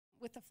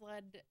with the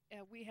flood,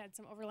 we had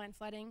some overland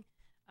flooding.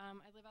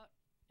 I live out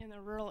in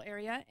the rural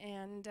area,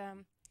 and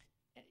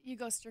you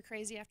go stir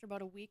crazy after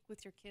about a week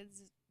with your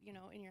kids,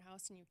 in your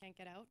house and you can't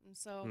get out. And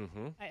so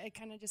I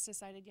kind of just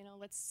decided,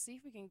 let's see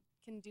if we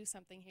can do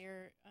something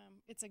here.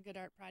 It's a good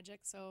art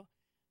project, so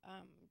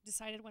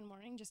decided one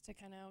morning just to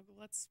kind of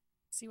let's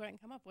see what I can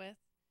come up with,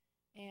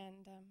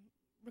 and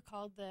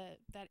recalled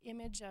that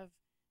image of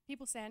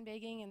people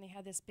sandbagging, and they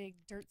had this big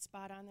dirt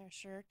spot on their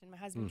shirt, and my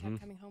husband kept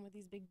coming home with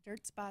these big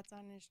dirt spots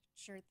on his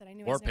shirt that I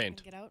knew I was never going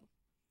to get out.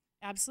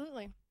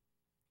 Absolutely.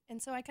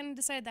 And so I kind of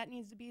decided that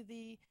needs to be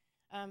the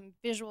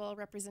visual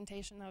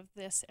representation of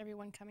this,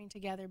 everyone coming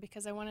together,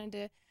 because I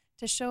wanted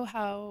to show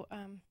how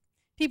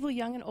people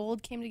young and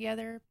old came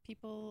together,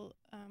 people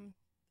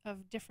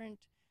of different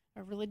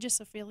religious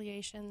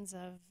affiliations,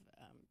 of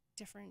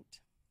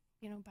different,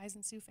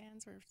 Bison Sioux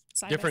fans, or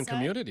side different by side.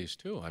 Communities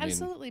too.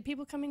 Absolutely.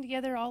 People coming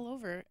together all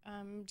over,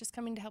 just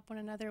coming to help one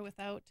another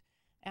without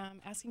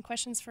asking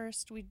questions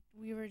first.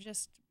 We were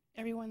just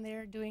everyone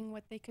there doing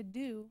what they could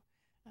do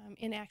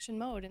in action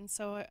mode. And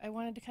so I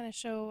wanted to kind of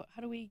show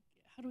how do we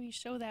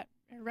show that,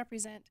 or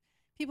represent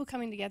people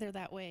coming together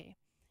that way.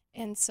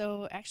 And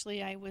so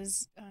actually I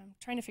was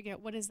trying to figure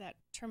out what is that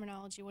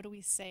terminology, what do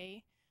we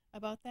say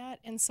about that?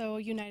 And so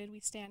United We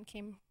Stand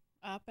came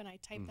up, and I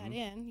typed that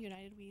in,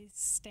 United We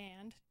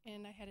Stand,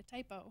 and I had a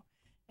typo,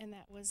 and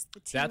that was the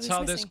T. That's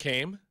how this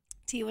came?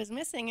 T was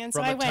missing, and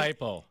from so I a went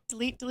typo.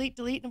 delete,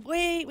 and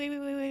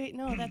wait,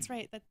 no, that's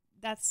right,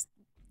 that's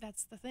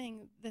the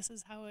thing. This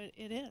is how it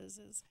is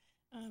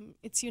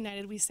it's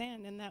United We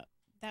Stand, and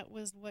that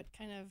was what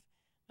kind of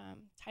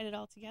tied it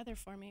all together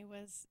for me.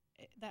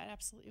 That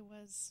absolutely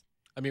was.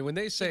 I mean, when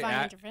they say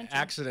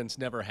accidents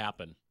never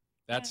happen,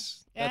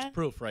 that's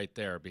proof right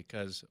there,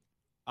 because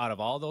out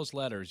of all those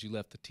letters, you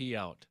left the T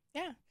out.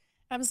 Yeah,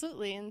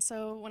 absolutely. And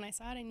so when I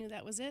saw it, I knew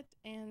that was it.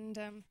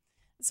 And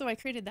so I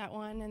created that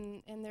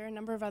one, and there are a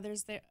number of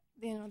others that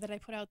I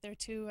put out there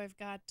too. I've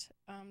got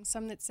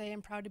some that say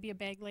I'm proud to be a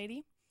bag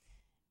lady,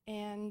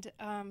 and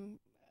I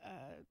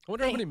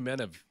wonder how many men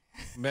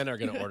are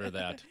going to order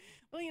that.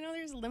 Well,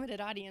 there's a limited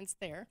audience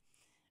there.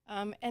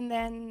 And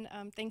then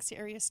thanks to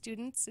area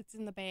students, it's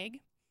in the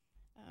bag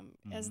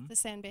as the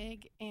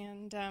sandbag,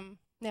 and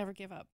never give up.